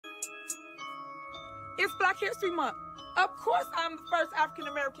It's Black History Month. Of course I'm the first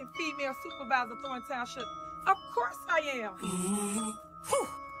African-American female supervisor of Thornton Township. Of course I am.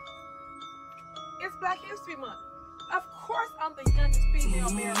 It's Black History Month. Of course I'm the youngest female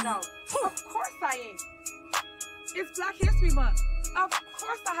mayor dog. Of course I am. It's Black History Month. Of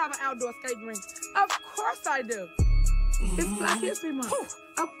course I have an outdoor skating rink. Of course I do. It's Black History Month.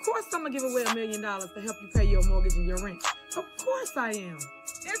 Of course I'm gonna give away $1 million to help you pay your mortgage and your rent. Of course I am.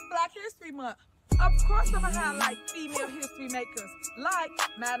 It's Black History Month. Of course I'm gonna highlight female history makers like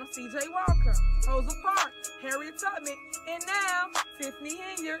Madam C.J. Walker, Rosa Parks, Harriet Tubman, and now Tiffany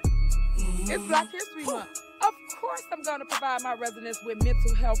Henyard. It's Black History Month. Of course I'm gonna provide my residents with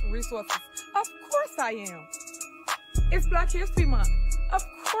mental health resources. Of course I am. It's Black History Month. Of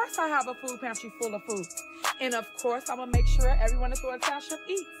course I have a food pantry full of food. And of course I'm gonna make sure everyone in Thornton Township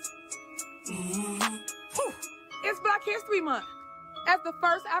eats. It's Black History Month. As the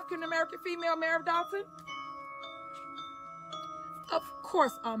first African-American female mayor of Dalton, of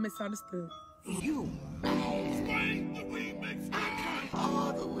course I'm misunderstood. You. Explain the remix. I can't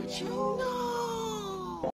argue with you.